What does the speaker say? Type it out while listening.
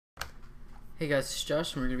Hey guys, it's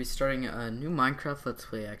Josh, and we're gonna be starting a new Minecraft Let's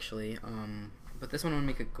Play actually. But this one I want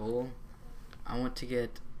to make a goal. I want to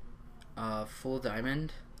get full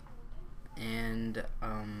diamond and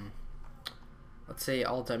let's say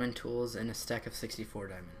all diamond tools and a stack of 64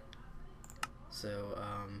 diamond. So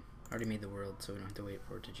I already made the world, so we don't have to wait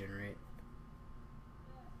for it to generate.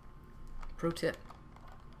 Pro tip.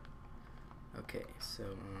 Okay, so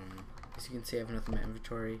as you can see, I have enough in my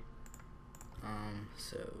inventory.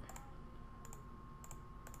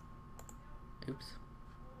 Oops.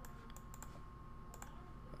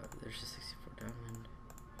 There's a 64 diamond.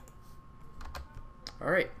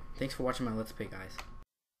 Alright, thanks for watching my Let's Play, guys.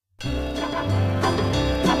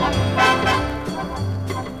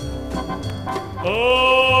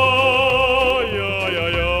 Oh, yeah, yeah,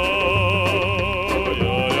 yeah.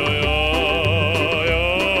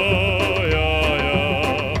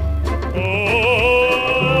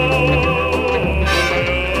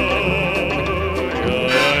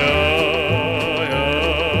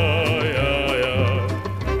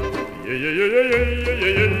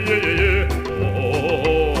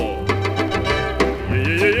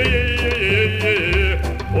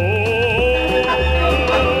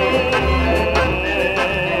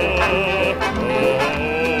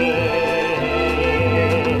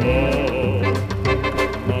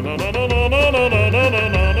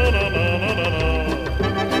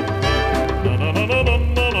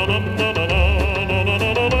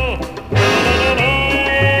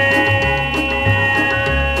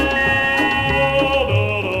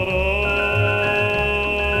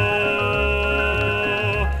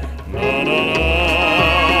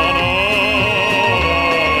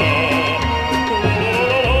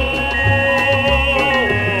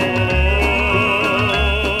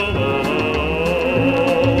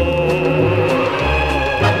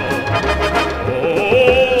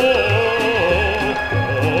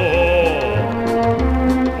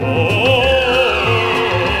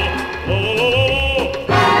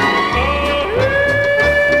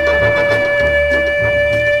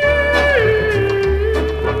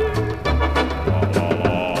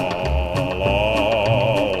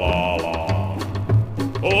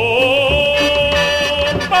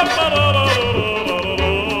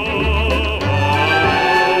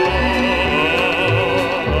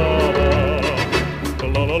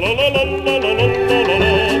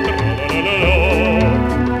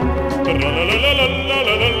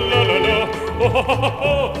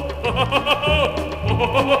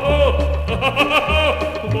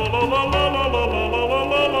 La la la